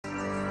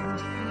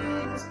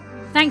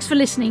Thanks for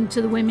listening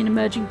to the Women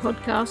Emerging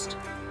podcast.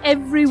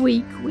 Every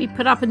week we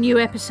put up a new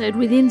episode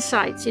with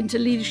insights into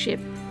leadership,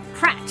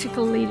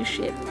 practical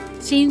leadership,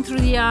 seen through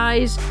the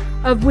eyes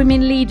of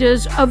women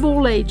leaders of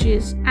all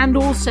ages and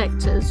all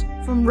sectors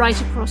from right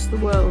across the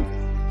world.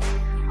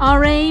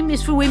 Our aim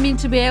is for women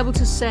to be able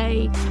to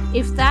say,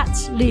 if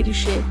that's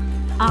leadership,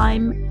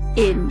 I'm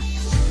in.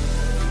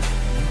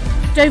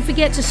 Don't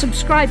forget to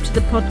subscribe to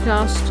the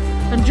podcast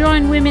and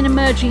join Women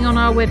Emerging on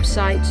our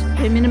website,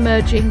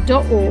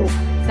 womenemerging.org.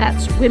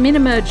 That's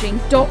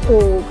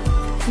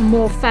womenemerging.org for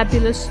more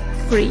fabulous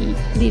free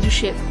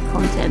leadership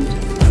content.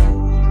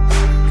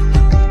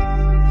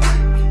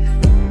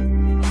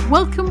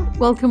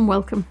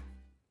 Welcome.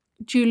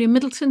 Julia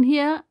Middleton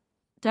here,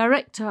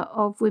 Director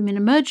of Women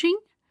Emerging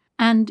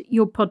and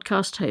your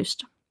podcast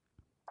host.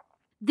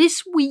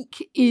 This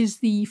week is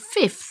the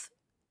 5th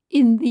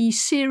in the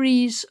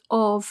series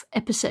of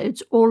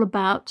episodes all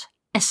about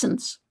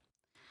essence.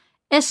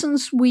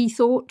 Essence, we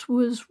thought,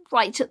 was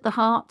right at the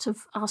heart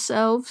of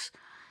ourselves,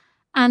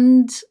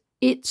 and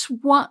it's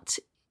what,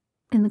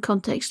 in the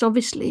context,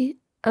 obviously,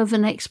 of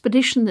an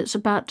expedition that's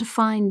about to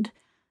find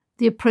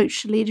the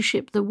approach to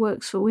leadership that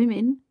works for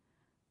women.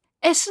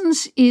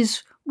 Essence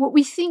is what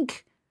we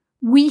think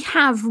we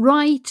have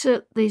right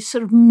at the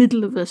sort of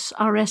middle of us,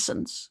 our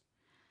essence,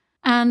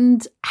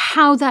 and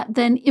how that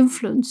then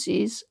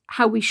influences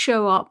how we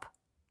show up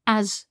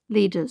as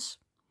leaders.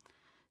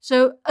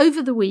 So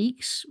over the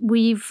weeks,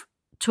 we've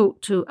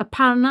talked to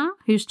Aparna,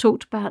 who's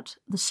talked about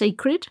the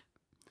sacred,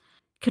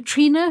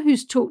 Katrina,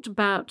 who's talked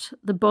about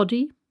the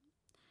body,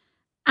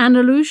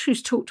 Annalouche,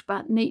 who's talked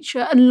about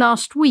nature, and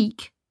last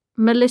week,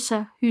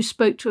 Melissa, who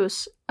spoke to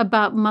us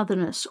about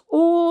motherness,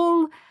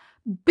 all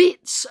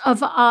bits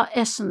of our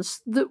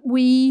essence that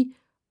we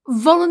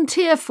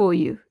volunteer for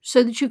you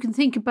so that you can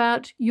think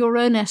about your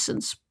own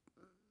essence.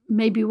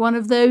 Maybe one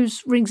of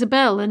those rings a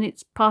bell and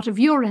it's part of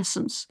your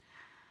essence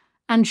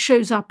and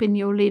shows up in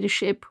your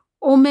leadership,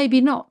 or maybe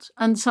not,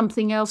 and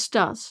something else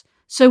does.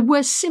 So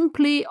we're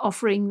simply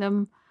offering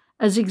them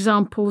as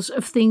examples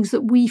of things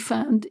that we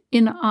found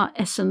in our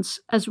essence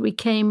as we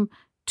came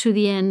to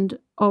the end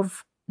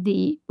of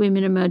the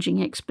Women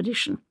Emerging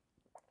expedition.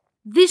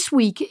 This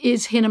week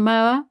is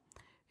Hinemoa,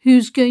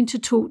 who's going to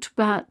talk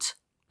about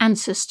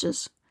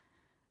ancestors.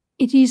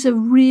 It is a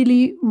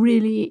really,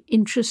 really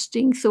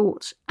interesting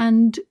thought,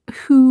 and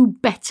who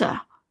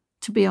better,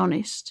 to be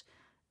honest,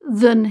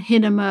 than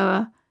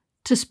Hinemoa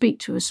to speak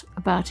to us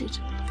about it.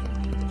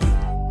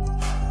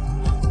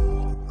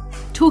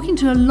 Talking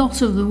to a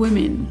lot of the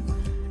women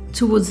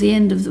towards the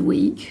end of the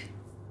week,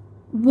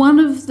 one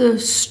of the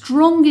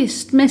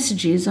strongest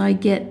messages I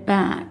get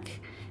back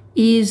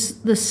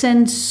is the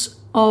sense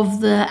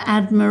of the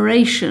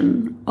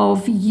admiration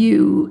of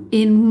you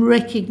in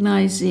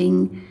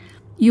recognizing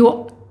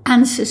your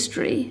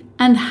ancestry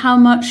and how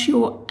much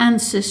your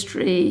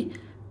ancestry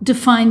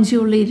defines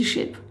your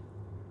leadership.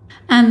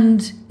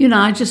 And,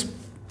 I just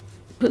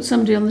put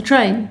somebody on the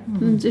train,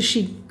 and as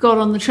she got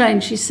on the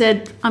train, she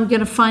said, I'm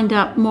going to find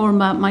out more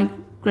about my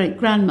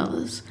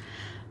great-grandmothers.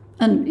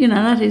 And,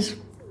 that is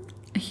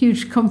a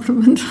huge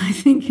compliment, I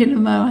think,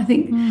 Hinemoa. I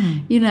think,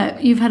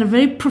 you've had a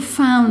very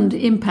profound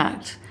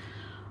impact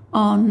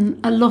on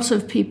a lot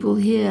of people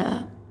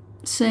here,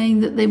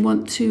 saying that they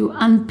want to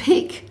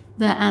unpick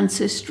their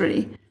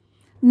ancestry,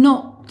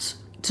 not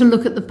to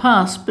look at the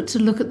past, but to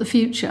look at the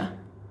future.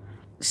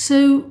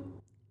 So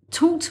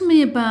talk to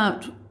me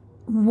about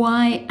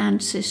why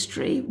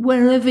ancestry,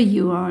 wherever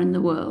you are in the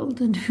world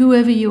and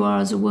whoever you are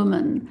as a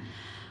woman,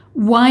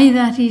 why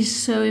that is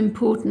so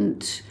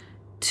important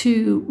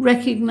to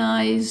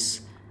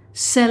recognize,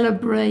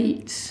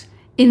 celebrate,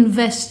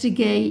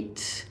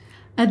 investigate,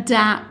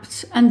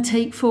 adapt and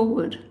take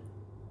forward.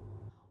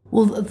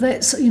 Well,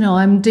 that's,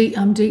 I'm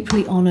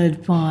deeply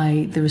honoured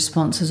by the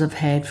responses I've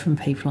had from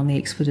people on the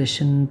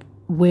expedition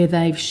where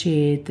they've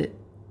shared that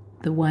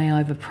the way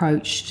I've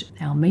approached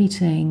our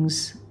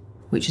meetings,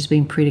 which has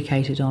been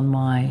predicated on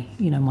my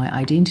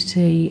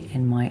identity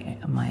and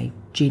my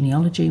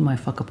genealogy, my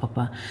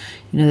whakapapa,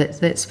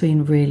 that's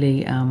been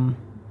really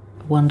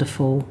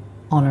wonderful,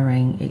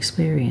 honouring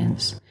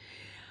experience.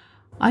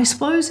 I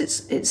suppose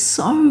it's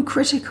so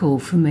critical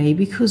for me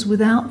because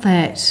without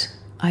that,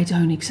 I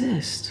don't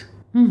exist.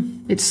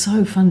 It's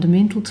so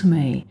fundamental to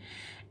me.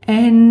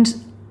 And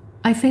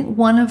I think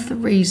one of the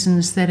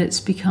reasons that it's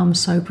become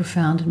so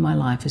profound in my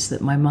life is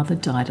that my mother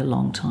died a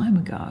long time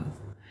ago.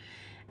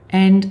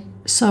 And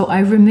so I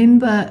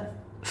remember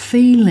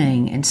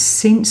feeling and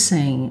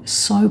sensing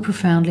so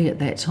profoundly at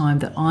that time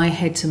that I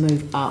had to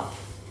move up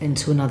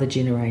into another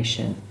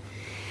generation.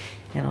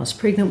 And I was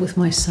pregnant with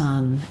my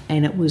son,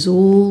 and it was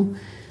all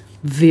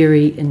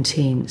very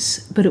intense.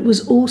 But it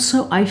was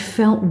also, I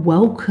felt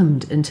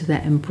welcomed into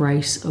that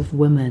embrace of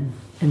women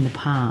in the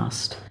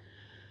past.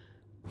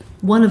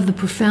 One of the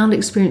profound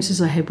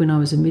experiences I had when I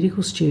was a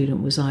medical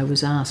student was I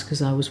was asked,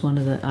 because I was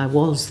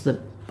the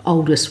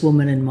oldest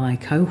woman in my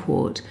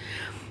cohort,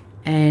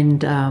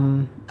 and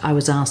I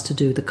was asked to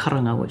do the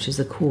karanga, which is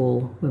the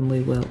call when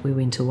we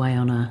went away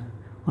on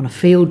a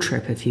field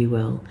trip, if you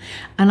will.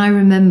 And I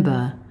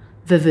remember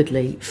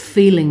vividly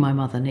feeling my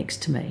mother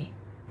next to me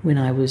when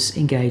I was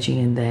engaging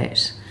in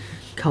that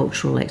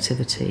cultural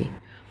activity.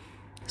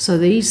 So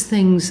these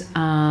things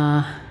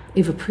are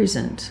ever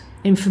present.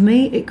 And for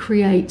me, it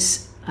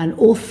creates an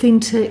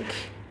authentic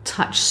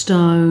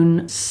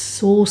touchstone,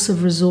 source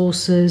of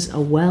resources, a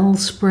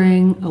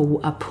wellspring,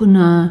 a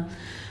puna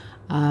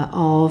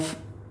of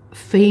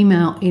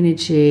female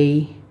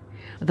energy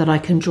that I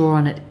can draw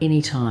on at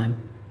any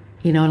time.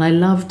 You know, and I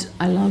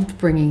loved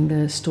bringing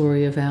the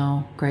story of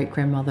our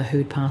great-grandmother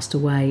who'd passed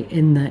away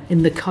in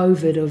the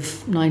COVID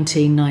of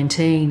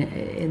 1919,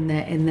 in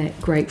that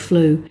great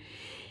flu.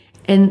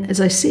 And as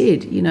I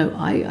said, you know,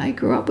 I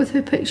grew up with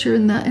her picture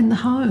in the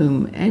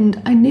home,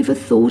 and I never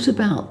thought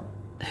about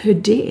her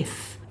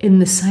death in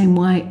the same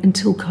way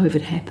until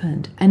COVID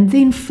happened. And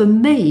then for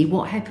me,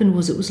 what happened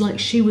was, it was like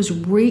she was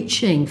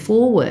reaching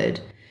forward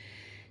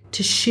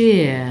to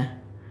share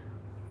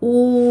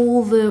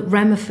all the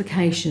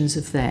ramifications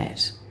of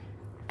that.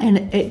 And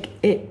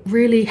it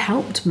really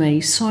helped me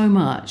so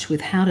much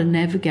with how to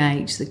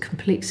navigate the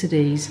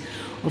complexities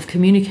of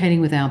communicating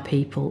with our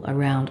people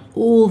around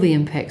all the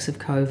impacts of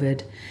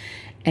COVID,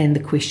 and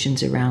the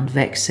questions around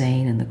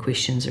vaccine, and the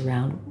questions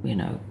around, you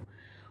know,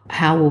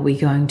 how are we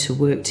going to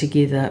work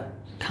together,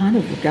 kind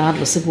of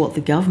regardless of what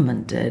the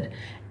government did,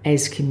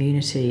 as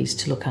communities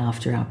to look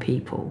after our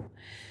people.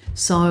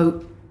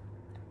 So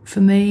for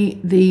me,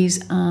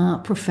 these are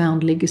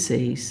profound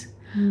legacies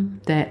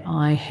that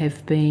I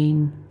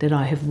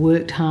have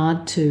worked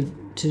hard to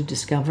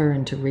discover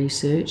and to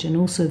research, and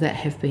also that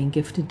have been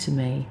gifted to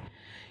me.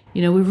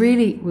 You know, we're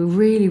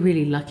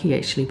really lucky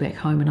actually back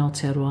home in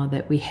Aotearoa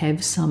that we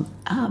have some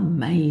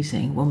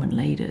amazing women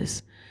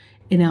leaders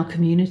in our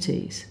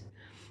communities.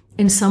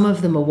 And some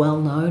of them are well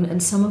known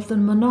and some of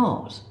them are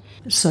not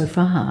so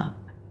far.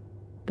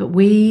 But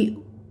we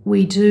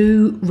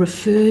do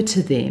refer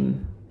to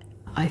them,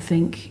 I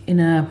think, in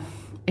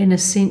a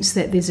sense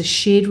that there's a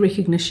shared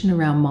recognition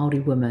around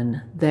Māori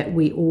women that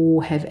we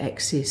all have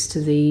access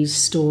to these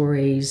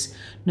stories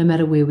no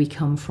matter where we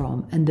come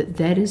from, and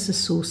that is a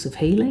source of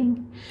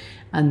healing,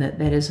 and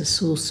that is a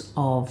source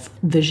of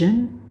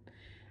vision.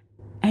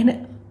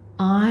 And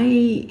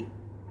I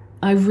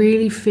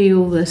really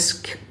feel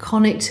this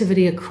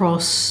connectivity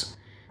across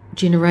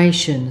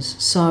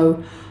generations.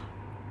 So,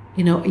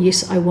 you know,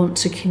 yes, I want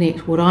to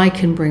connect what I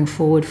can bring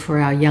forward for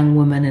our young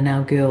women and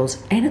our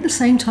girls. And at the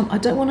same time, I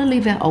don't want to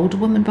leave our older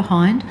women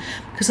behind,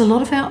 because a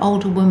lot of our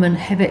older women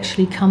have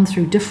actually come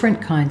through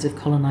different kinds of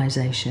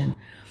colonisation,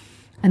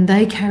 and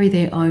they carry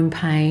their own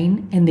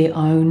pain and their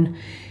own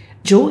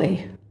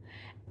joy.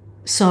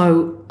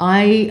 So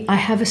I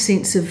have a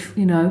sense of,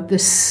 you know,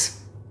 this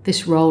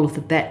role of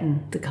the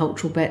baton, the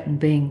cultural baton,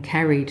 being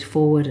carried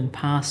forward and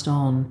passed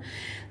on,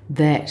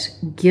 that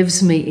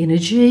gives me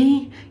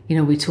energy. You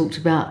know, we talked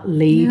about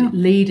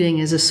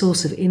leading as a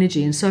source of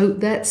energy, and so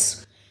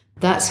that's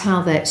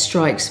how that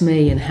strikes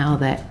me, and how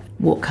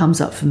what comes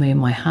up for me in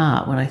my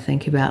heart when I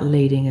think about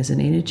leading as an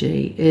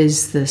energy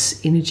is this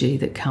energy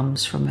that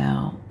comes from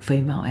our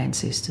female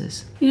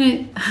ancestors.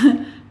 You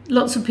know,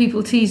 lots of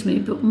people tease me,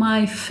 but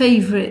my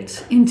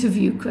favourite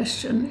interview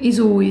question is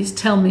always,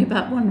 tell me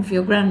about one of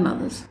your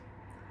grandmothers.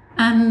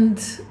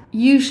 And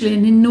usually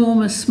an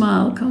enormous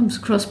smile comes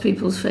across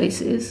people's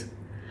faces.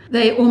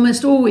 They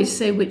almost always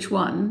say which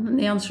one, and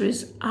the answer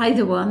is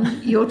either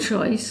one, your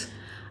choice.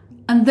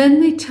 And then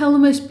they tell the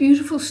most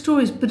beautiful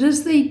stories. But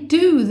as they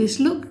do, this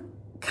look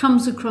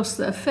comes across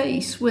their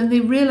face when they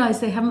realise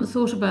they haven't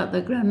thought about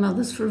their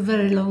grandmothers for a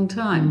very long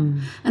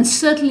time. And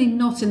certainly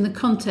not in the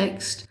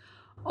context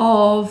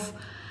of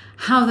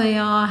how they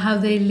are, how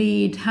they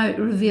lead, how it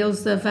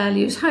reveals their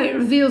values, how it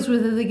reveals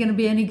whether they're going to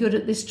be any good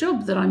at this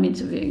job that I'm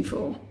interviewing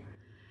for.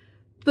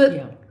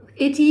 But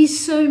it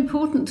is so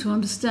important to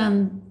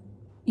understand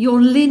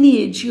your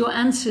lineage, your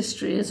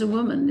ancestry as a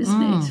woman,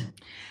 isn't it?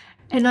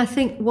 And I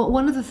think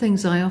one of the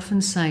things I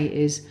often say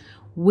is,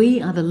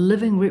 we are the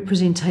living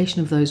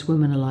representation of those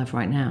women alive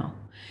right now.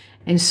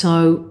 And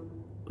so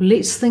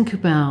let's think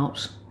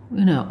about,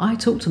 you know, I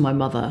talk to my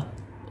mother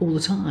all the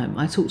time.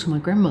 I talk to my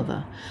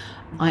grandmother.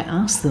 I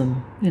ask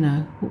them, you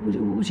know, what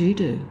would you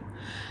do?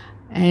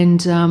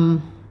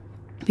 And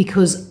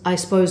because I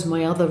suppose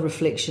my other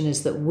reflection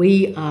is that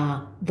we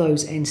are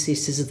those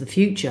ancestors of the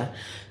future.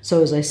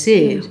 So as I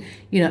said,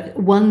 you know,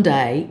 one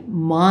day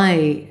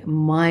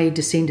my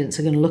descendants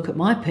are going to look at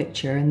my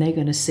picture and they're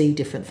going to see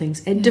different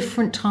things. At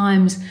different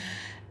times,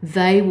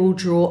 they will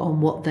draw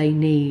on what they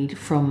need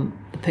from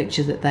the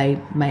picture that they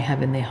may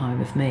have in their home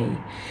of me.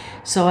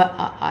 So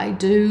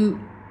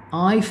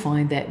I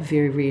find that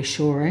very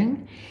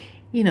reassuring.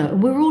 You know,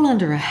 we're all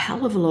under a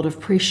hell of a lot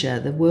of pressure.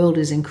 The world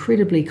is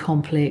incredibly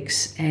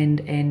complex,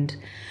 and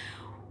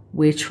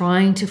we're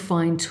trying to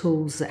find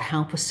tools that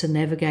help us to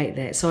navigate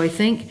that. So I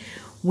think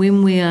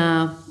when we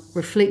are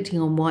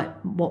reflecting on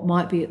what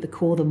might be at the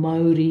core, the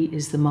Māori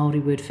is the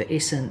Māori word for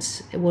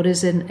essence. What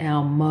is in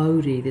our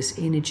Māori, this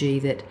energy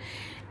that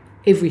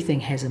everything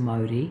has a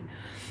Māori,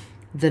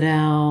 that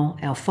our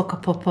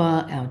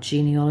whakapapa, our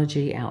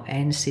genealogy, our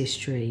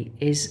ancestry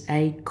is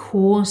a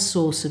core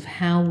source of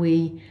how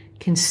we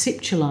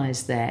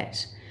conceptualize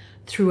that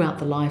throughout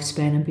the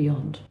lifespan and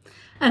beyond.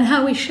 And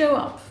how we show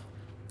up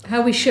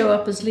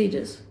as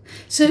leaders.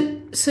 So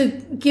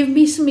give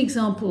me some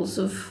examples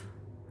of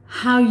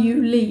how you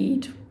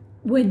lead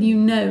when you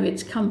know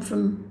it's come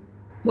from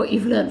what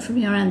you've learned from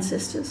your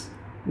ancestors.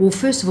 Well,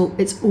 first of all,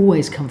 it's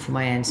always come from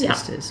my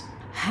ancestors. Yeah.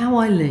 How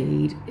I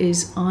lead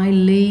is I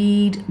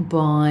lead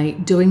by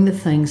doing the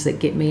things that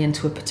get me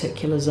into a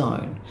particular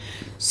zone.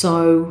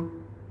 So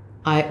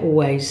I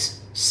always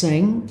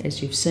sing,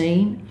 as you've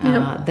seen.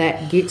 Yep.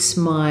 That gets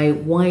my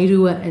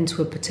wairua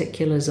into a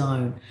particular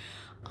zone.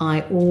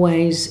 I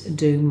always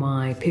do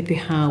my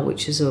pepeha,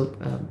 which is a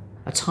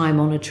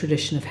time-honoured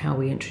tradition of how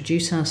we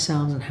introduce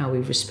ourselves and how we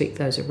respect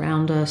those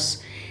around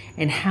us,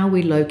 and how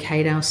we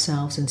locate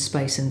ourselves in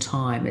space and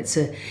time. It's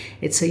a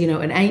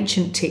an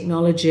ancient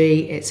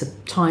technology. It's a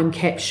time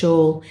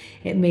capsule.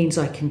 It means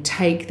I can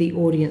take the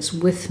audience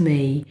with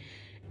me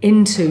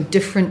into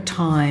different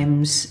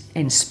times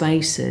and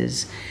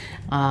spaces.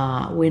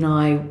 When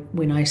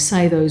I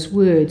say those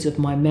words of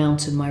my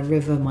mountain, my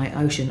river, my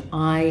ocean,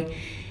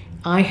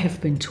 I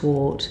have been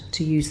taught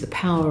to use the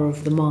power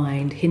of the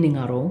mind,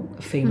 Hinengaro,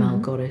 a female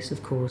goddess,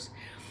 of course,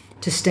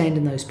 to stand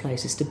in those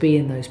places, to be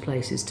in those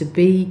places, to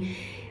be.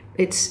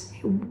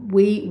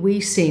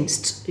 We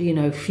sensed,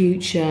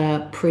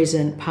 future,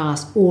 present,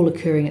 past, all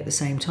occurring at the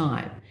same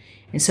time.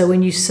 And so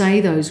when you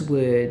say those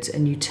words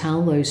and you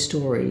tell those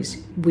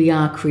stories, we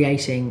are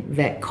creating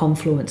that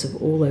confluence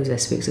of all those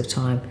aspects of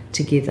time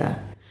together.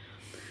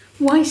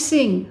 Why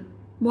sing?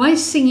 Why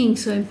is singing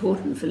so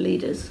important for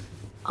leaders?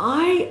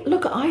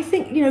 I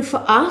think,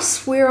 for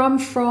us, where I'm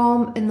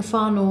from in the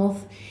far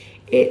north,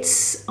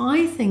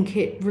 I think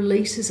it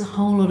releases a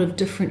whole lot of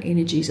different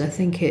energies. I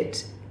think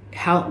it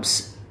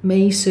helps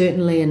me,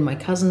 certainly, and my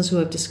cousins who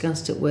I've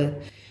discussed it with,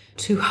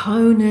 to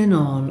hone in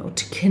on or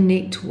to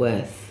connect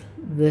with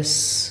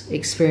this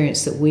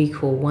experience that we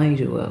call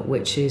wairua,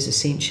 which is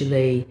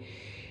essentially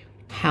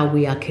how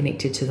we are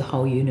connected to the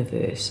whole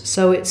universe.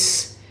 So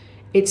it's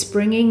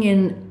bringing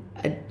in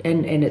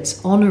and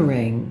it's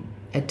honouring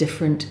a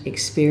different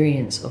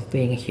experience of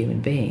being a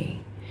human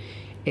being.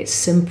 It's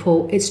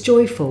simple, it's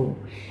joyful,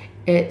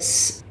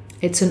 it's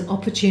an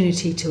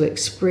opportunity to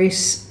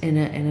express in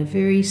a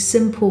very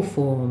simple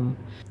form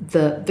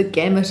the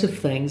gamut of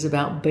things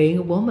about being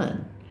a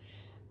woman.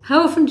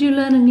 How often do you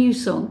learn a new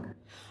song?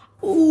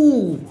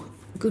 Ooh,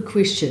 good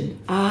question.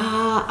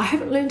 I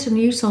haven't learnt a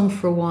new song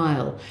for a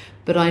while,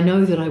 but I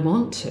know that I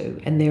want to,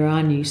 and there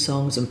are new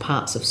songs and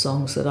parts of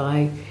songs that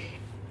I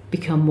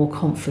become more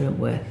confident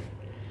with.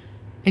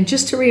 And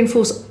just to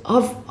reinforce,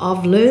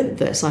 I've learnt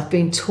this, I've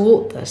been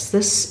taught this.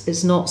 This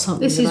is not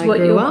something that I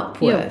grew up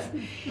with.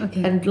 Yeah.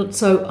 Okay. And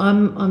so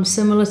I'm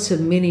similar to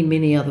many,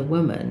 many other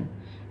women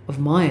of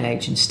my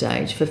age and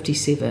stage,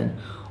 57,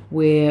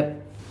 where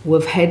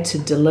we've had to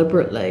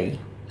deliberately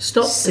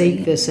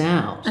seek this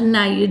out. And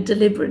now you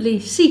deliberately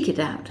seek it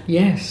out.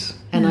 Yes,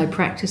 and I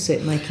practice it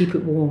and I keep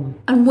it warm.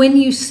 And when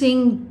you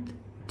sing,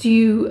 do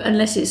you,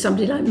 unless it's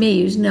somebody like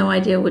me who's no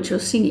idea what you're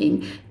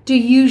singing, do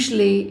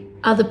usually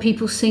other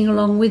people sing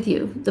along with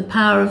you? The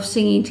power of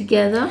singing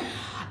together?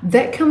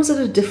 That comes at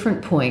a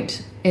different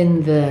point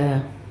in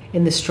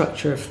the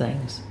structure of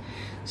things.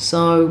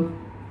 So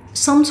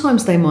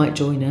sometimes they might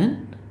join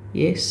in,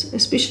 yes,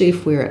 especially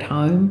if we're at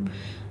home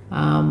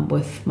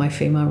with my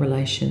female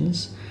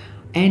relations,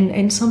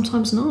 and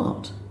sometimes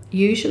not.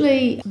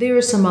 Usually there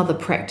are some other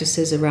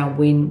practices around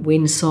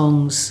when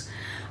songs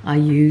are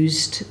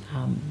used.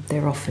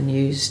 They're often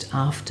used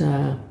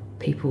after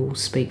people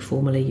speak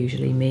formally,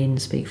 usually men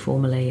speak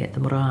formally at the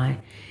marae,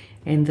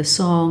 and the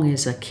song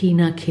is a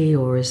kinake,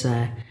 or is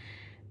a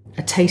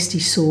tasty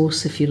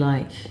sauce, if you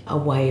like, a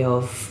way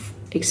of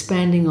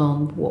expanding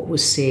on what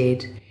was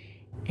said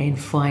and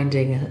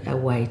finding a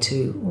way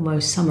to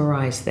almost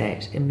summarise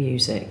that in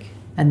music,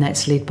 and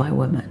that's led by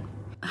women.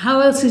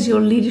 How else is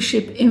your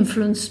leadership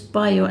influenced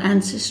by your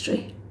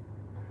ancestry?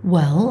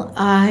 Well,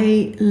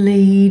 I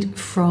lead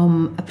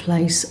from a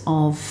place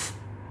of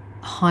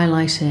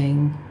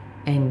highlighting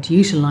and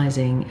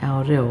utilising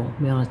our reo,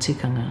 me ona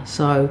tikanga.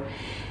 So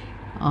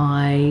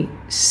I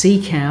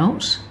seek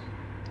out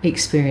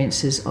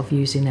experiences of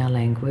using our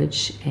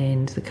language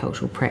and the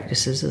cultural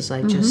practices, as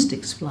I just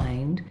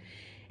explained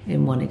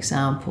in one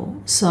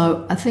example.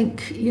 So I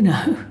think,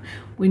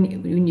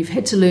 when you've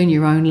had to learn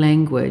your own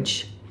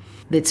language,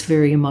 that's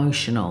very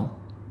emotional.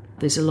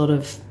 There's a lot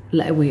of,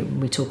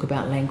 we talk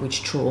about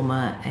language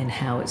trauma and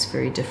how it's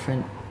very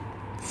different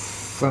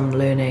from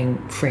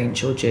learning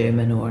French or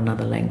German or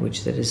another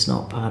language that is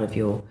not part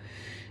of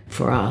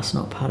for us,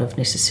 not part of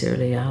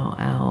necessarily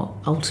our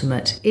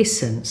ultimate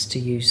essence, to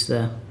use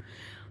the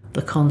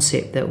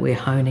concept that we're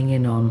honing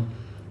in on.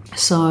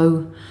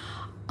 So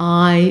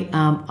I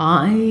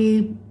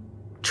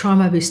try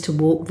my best to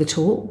walk the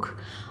talk.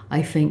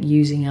 I think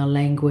using our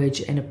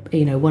language, and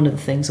one of the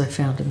things I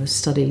found in the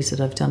studies that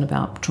I've done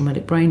about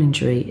traumatic brain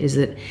injury is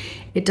that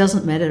it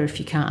doesn't matter if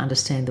you can't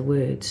understand the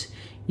words.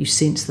 You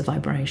sense the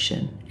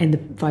vibration, and the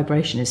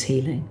vibration is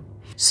healing.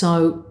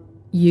 So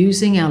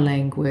using our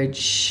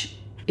language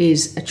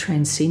is a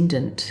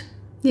transcendent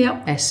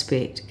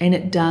aspect, and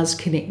it does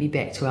connect me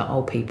back to our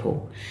old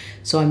people.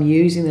 So I'm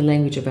using the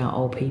language of our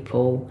old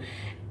people,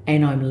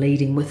 and I'm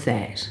leading with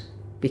that,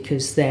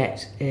 because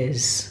that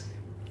is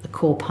the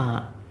core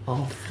part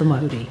of the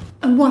Māori.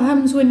 And what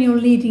happens when you're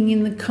leading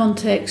in the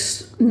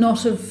context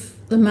not of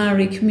the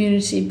Maori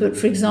community, but,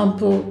 for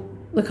example,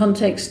 the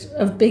context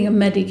of being a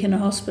medic in a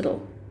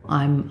hospital?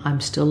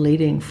 I'm still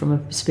leading from a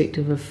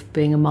perspective of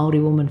being a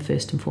Māori woman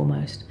first and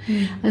foremost.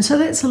 And so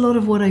that's a lot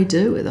of what I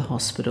do at the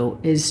hospital,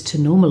 is to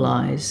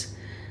normalise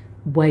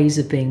ways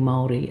of being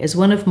Māori. As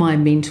one of my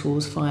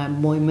mentors, my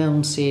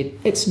mum, said,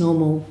 it's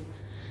normal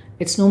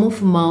for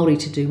Māori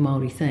to do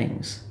Māori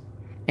things.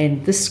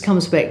 And this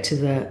comes back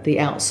to the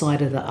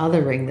outside of the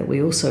othering that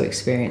we also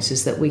experience,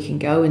 is that we can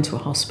go into a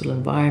hospital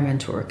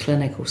environment or a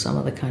clinic or some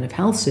other kind of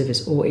health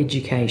service or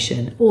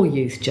education or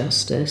youth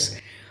justice,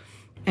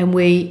 and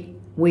we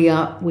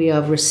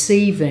are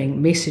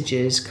receiving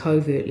messages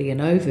covertly and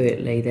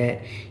overtly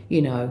that,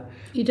 you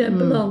don't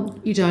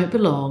belong. You don't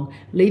belong.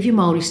 Leave your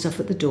Māori stuff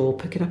at the door,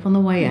 pick it up on the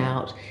way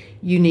out.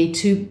 You need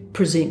to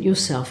present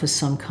yourself as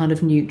some kind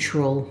of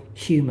neutral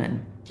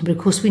human. But of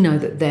course we know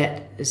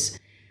that is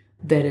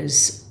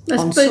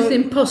that's both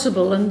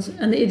impossible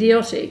and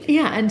idiotic.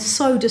 Yeah, and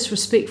so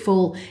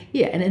disrespectful,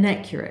 and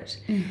inaccurate.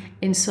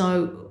 And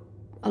so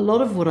a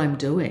lot of what I'm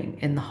doing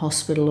in the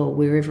hospital or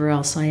wherever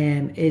else I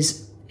am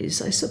is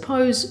I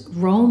suppose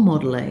role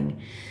modelling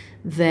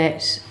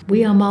that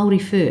we are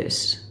Māori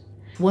first.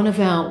 One of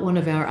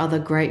our other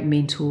great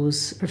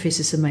mentors,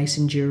 Professor Sir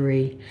Mason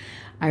Jury,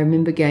 I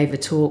remember gave a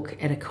talk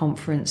at a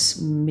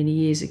conference many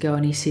years ago,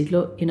 and he said,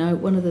 look,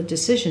 one of the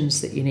decisions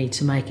that you need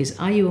to make is,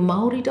 are you a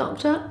Māori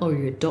doctor or are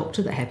you a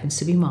doctor that happens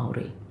to be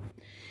Māori?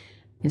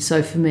 And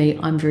so for me,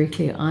 I'm very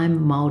clear, I'm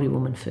a Māori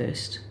woman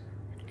first,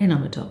 and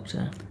I'm a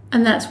doctor.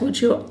 And that's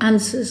what your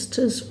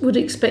ancestors would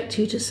expect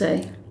you to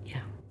say.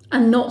 Yeah.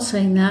 And not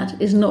saying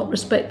that is not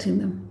respecting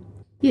them.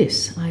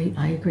 Yes,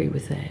 I agree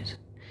with that.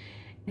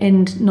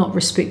 And not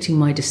respecting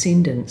my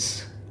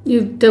descendants.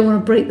 You don't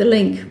want to break the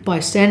link. By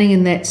standing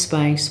in that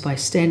space, by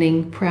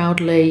standing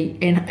proudly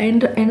and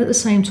at the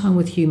same time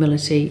with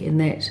humility in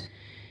that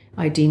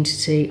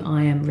identity,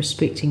 I am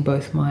respecting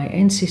both my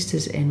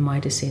ancestors and my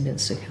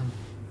descendants to come.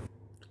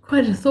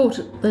 Quite a thought,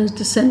 those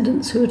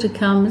descendants who are to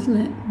come, isn't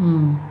it?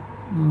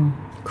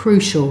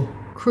 Crucial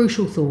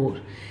thought.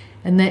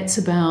 And that's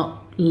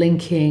about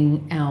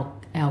linking our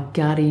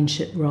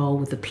guardianship role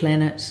with the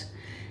planet.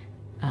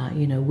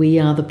 We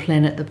are the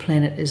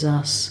planet is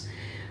us.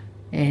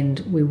 And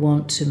we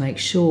want to make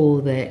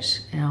sure that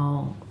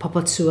our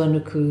Papa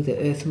Tuanuku, the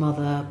Earth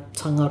Mother,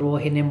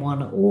 Tangaroa,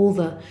 Hinemoa,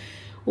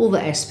 all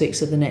the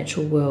aspects of the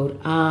natural world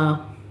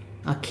are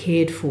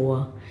cared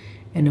for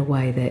in a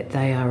way that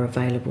they are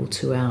available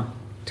to our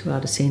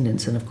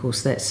descendants. And of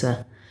course that's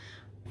a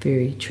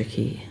very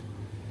tricky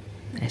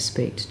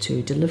aspect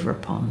to deliver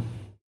upon.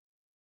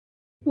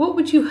 What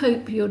would you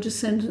hope your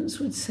descendants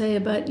would say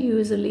about you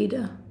as a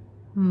leader?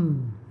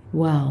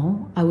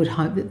 Well, I would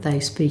hope that they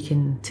speak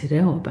in te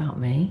reo about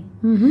me,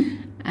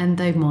 and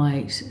they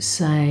might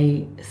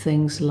say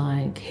things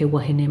like he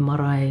wahine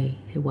marae,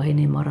 a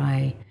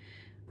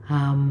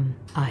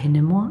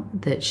Hinemoa,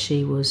 that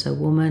she was a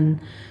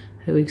woman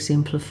who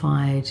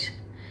exemplified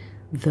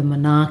the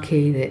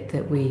manaaki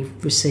that we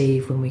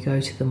receive when we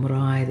go to the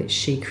marae, that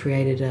she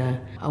created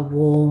a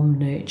warm,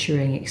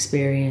 nurturing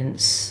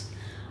experience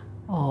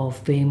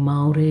of being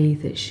Māori,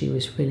 that she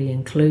was really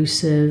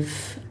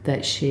inclusive,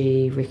 that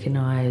she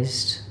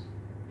recognised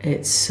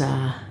it's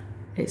a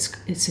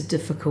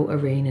difficult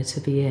arena to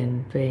be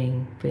in,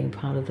 being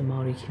part of the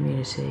Māori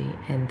community,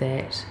 and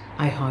that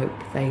I hope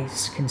they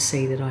can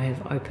see that I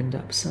have opened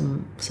up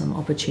some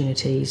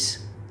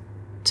opportunities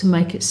to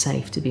make it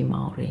safe to be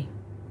Māori.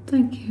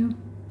 Thank you.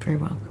 Very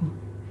welcome.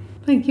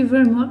 Thank you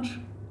very much.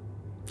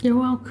 You're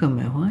welcome,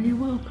 Ewa. You're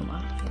welcome.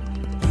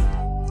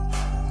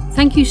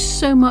 Thank you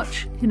so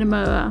much,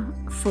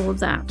 Hinemoa, for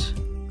that,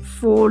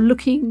 for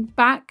looking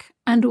back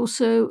and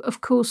also, of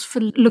course, for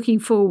looking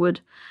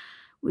forward,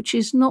 which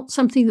is not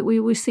something that we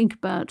always think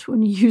about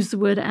when you use the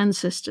word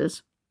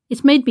ancestors.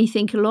 It's made me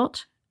think a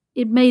lot.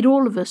 It made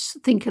all of us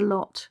think a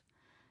lot.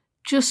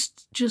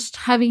 Just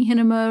having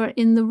Hinemoa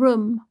in the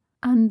room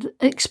and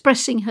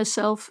expressing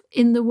herself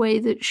in the way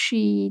that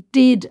she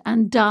did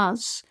and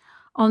does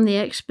on the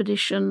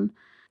expedition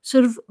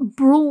sort of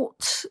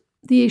brought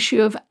the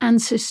issue of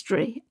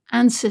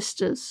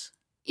ancestors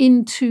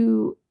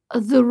into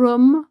the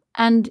room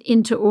and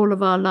into all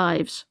of our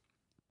lives.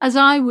 As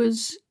I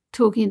was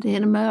talking to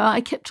Hinemoa,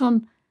 I kept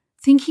on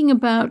thinking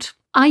about,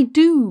 I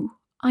do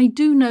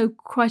know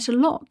quite a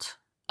lot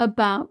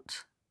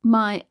about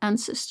my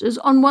ancestors.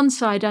 On one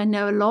side, I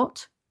know a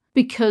lot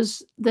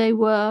because they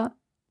were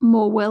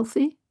more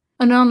wealthy.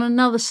 And on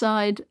another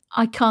side,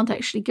 I can't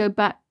actually go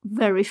back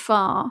very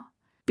far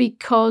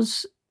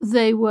because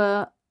they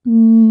were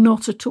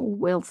not at all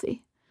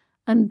wealthy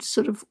and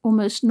sort of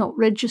almost not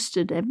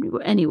registered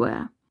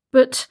anywhere.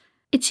 But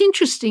it's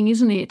interesting,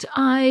 isn't it?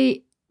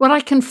 What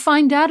I can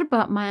find out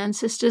about my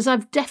ancestors,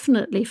 I've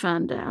definitely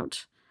found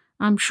out.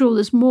 I'm sure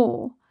there's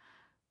more.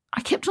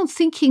 I kept on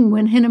thinking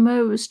when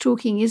Hinemoa was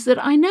talking is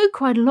that I know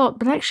quite a lot,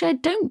 but actually I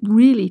don't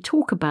really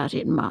talk about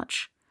it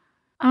much.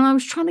 And I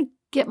was trying to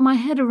get my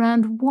head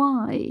around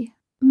why.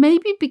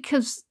 Maybe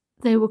because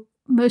they were,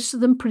 most of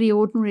them, pretty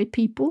ordinary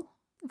people.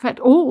 In fact,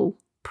 all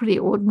pretty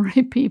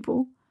ordinary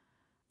people.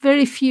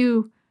 Very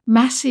few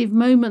massive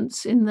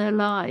moments in their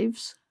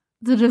lives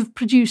that have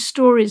produced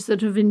stories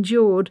that have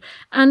endured.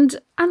 And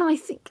I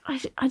think,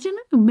 I don't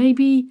know,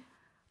 maybe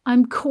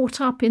I'm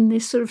caught up in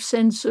this sort of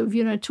sense of,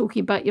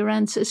 talking about your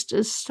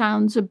ancestors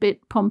sounds a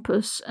bit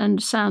pompous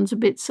and sounds a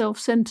bit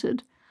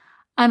self-centered.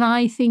 And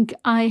I think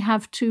I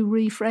have to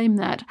reframe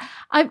that.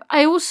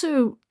 I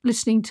also,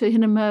 listening to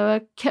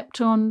Hinemoa,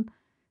 kept on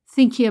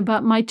thinking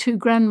about my two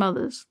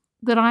grandmothers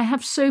that I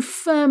have so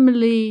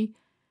firmly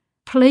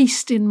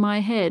placed in my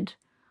head.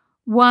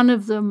 One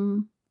of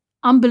them,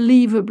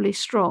 unbelievably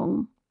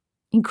strong,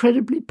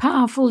 incredibly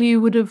powerful.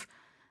 You would have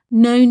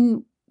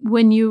known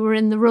when you were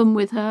in the room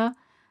with her,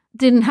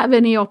 didn't have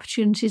any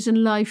opportunities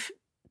in life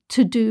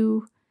to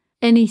do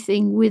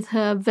anything with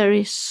her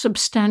very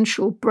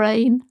substantial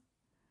brain.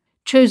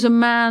 Chose a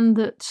man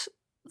that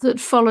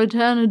followed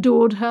her and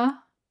adored her.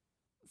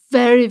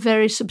 Very,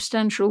 very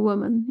substantial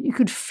woman. You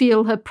could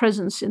feel her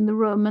presence in the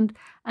room.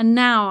 And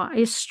now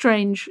it's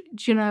strange,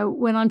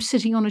 when I'm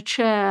sitting in a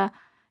chair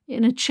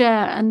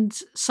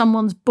and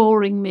someone's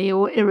boring me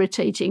or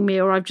irritating me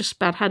or I've just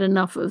about had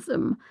enough of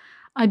them,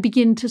 I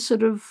begin to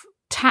sort of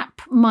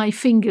tap my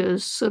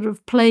fingers, sort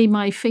of play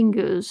my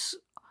fingers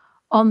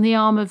on the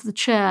arm of the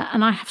chair.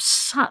 And I have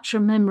such a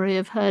memory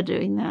of her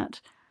doing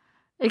that,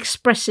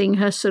 expressing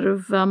her sort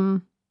of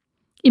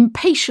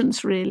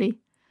impatience, really,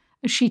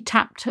 as she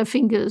tapped her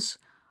fingers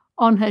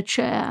on her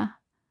chair.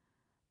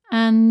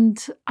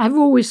 And I've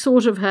always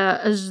thought of her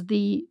as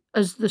the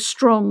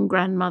strong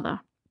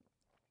grandmother.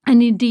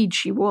 And indeed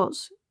she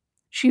was.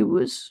 She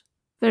was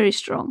very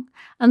strong.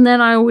 And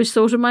then I always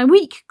thought of my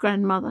weak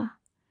grandmother,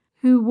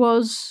 who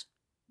was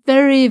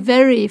very,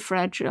 very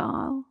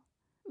fragile,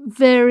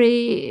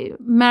 very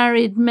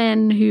married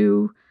men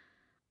who,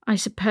 I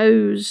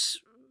suppose,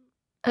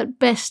 at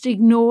best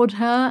ignored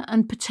her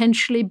and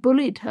potentially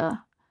bullied her.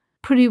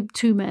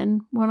 Two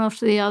men, one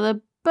after the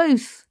other,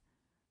 both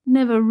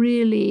never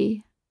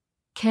really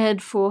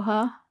cared for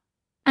her.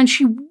 And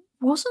she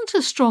wasn't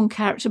a strong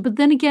character, but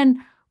then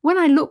again, when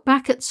I look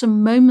back at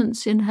some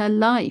moments in her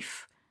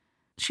life,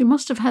 she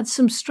must have had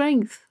some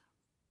strength.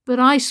 But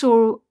I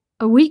saw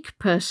a weak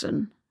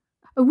person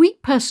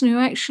who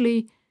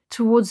actually,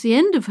 towards the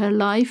end of her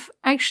life,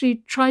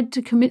 actually tried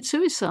to commit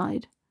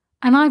suicide.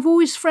 And I've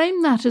always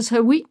framed that as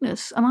her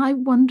weakness, and I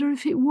wonder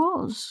if it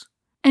was.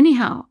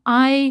 Anyhow,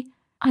 I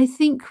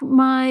think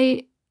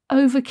my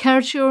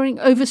over-caricaturing,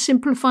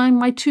 oversimplifying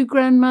my two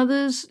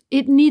grandmothers,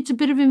 it needs a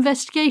bit of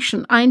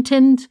investigation. I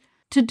intend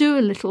to do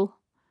a little,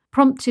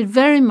 prompted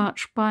very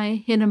much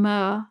by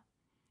Hinemoa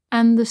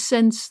and the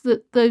sense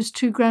that those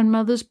two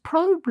grandmothers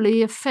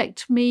probably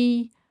affect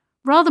me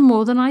rather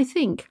more than I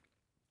think.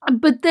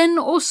 But then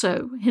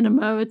also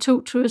Hinemoa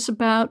talked to us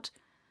about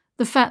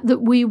the fact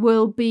that we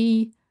will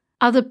be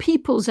other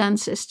people's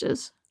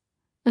ancestors,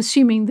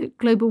 assuming that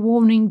global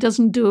warming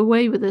doesn't do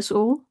away with us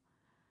all.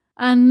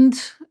 And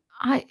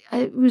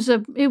it was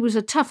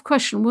a tough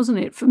question, wasn't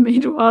it, for me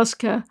to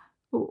ask her,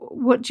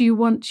 what do you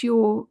want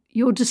your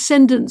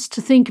descendants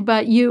to think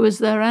about you as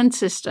their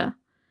ancestor?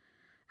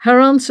 Her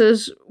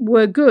answers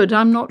were good.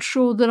 I'm not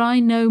sure that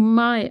I know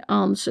my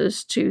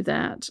answers to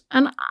that.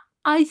 And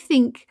I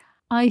think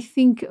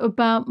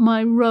about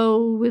my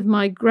role with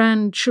my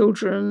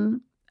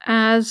grandchildren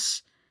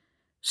as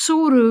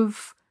sort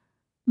of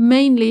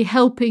mainly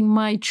helping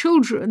my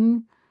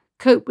children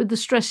cope with the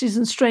stresses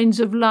and strains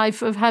of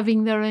life of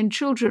having their own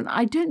children.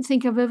 I don't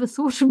think I've ever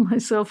thought of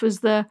myself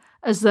as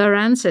their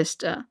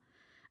ancestor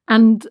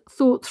and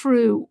thought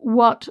through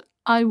what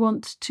I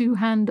want to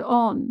hand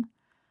on.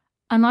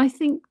 And I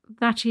think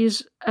that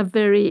is a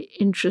very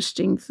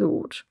interesting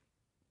thought.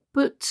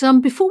 But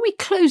before we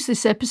close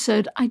this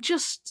episode, I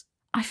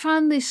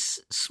found this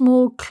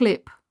small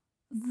clip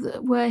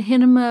where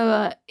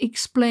Hinemoa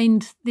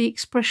explained the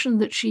expression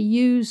that she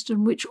used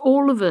and which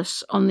all of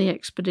us on the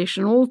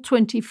expedition, all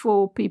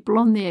 24 people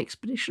on the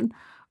expedition,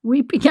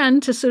 we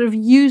began to sort of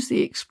use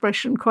the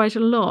expression quite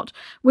a lot.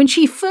 When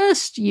she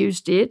first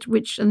used it,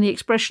 and the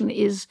expression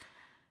is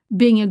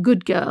being a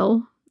good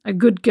girl,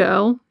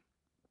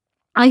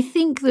 I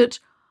think that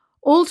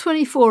all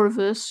 24 of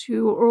us,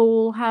 who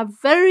all have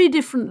very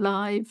different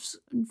lives,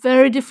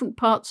 very different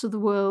parts of the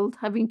world,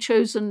 having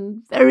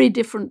chosen very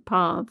different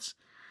paths,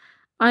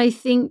 I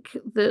think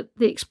that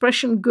the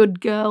expression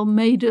good girl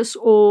made us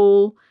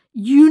all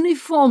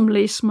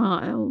uniformly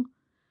smile,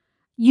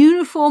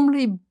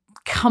 uniformly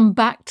come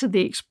back to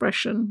the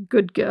expression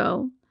good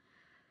girl,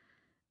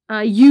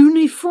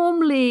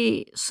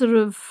 uniformly sort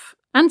of,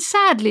 and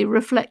sadly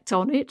reflect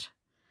on it,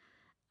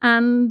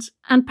 and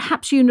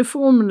perhaps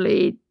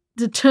uniformly,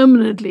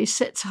 determinedly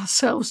set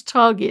ourselves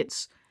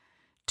targets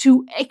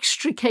to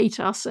extricate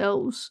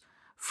ourselves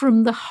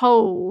from the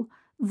hole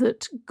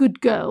that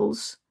good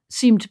girls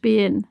seem to be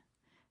in.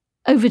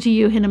 Over to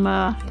you,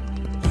 Hinemoa.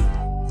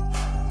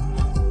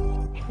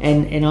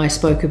 And I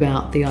spoke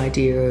about the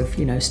idea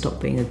of,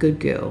 stop being a good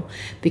girl,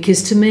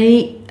 because to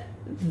me,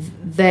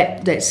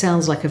 that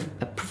sounds like a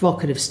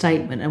provocative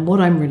statement. And what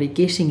I'm really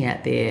getting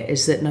at there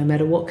is that no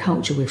matter what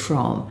culture we're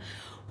from,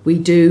 we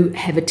do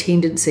have a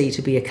tendency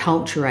to be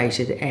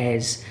acculturated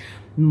as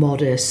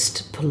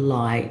modest,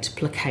 polite,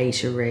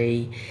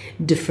 placatory,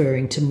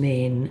 deferring to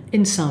men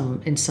in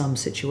some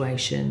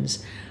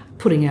situations,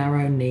 putting our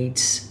own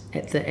needs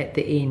at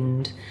the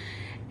end,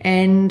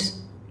 and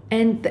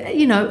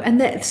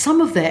that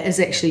some of that is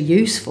actually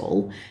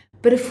useful.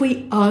 But if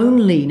we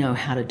only know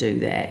how to do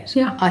that,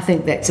 I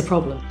think that's a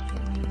problem.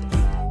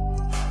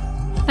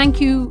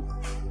 Thank you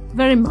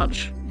very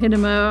much,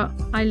 Hinemoa.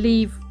 I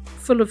leave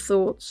full of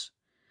thoughts.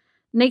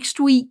 Next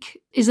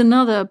week is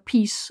another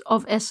piece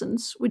of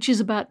essence, which is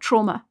about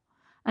trauma.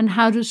 And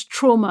how does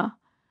trauma,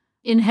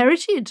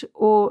 inherited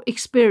or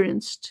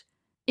experienced,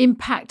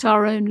 impact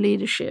our own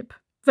leadership?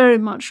 Very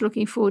much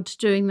looking forward to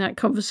doing that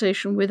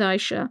conversation with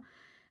Aisha.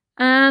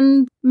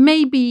 And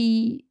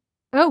maybe,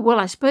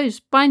 I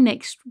suppose by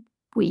next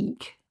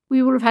week,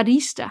 we will have had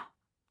Easter.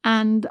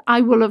 And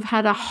I will have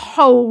had a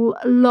whole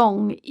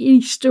long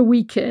Easter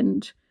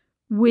weekend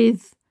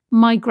with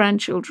my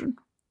grandchildren.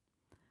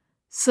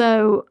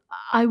 So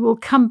I will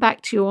come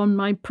back to you on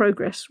my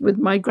progress with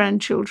my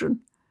grandchildren,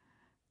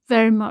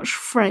 very much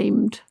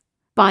framed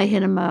by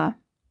Hinemoa.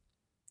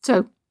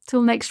 So,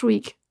 till next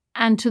week,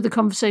 and to the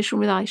conversation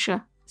with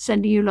Aisha,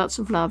 sending you lots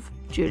of love,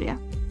 Julia.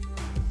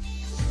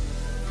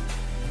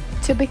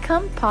 To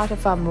become part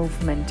of our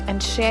movement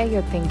and share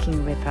your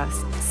thinking with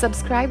us,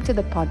 subscribe to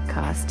the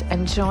podcast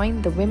and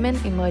join the Women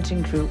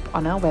Emerging group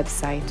on our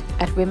website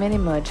at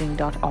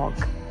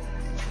womenemerging.org.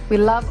 We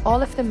love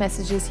all of the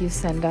messages you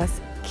send us.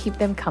 Keep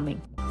them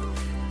coming.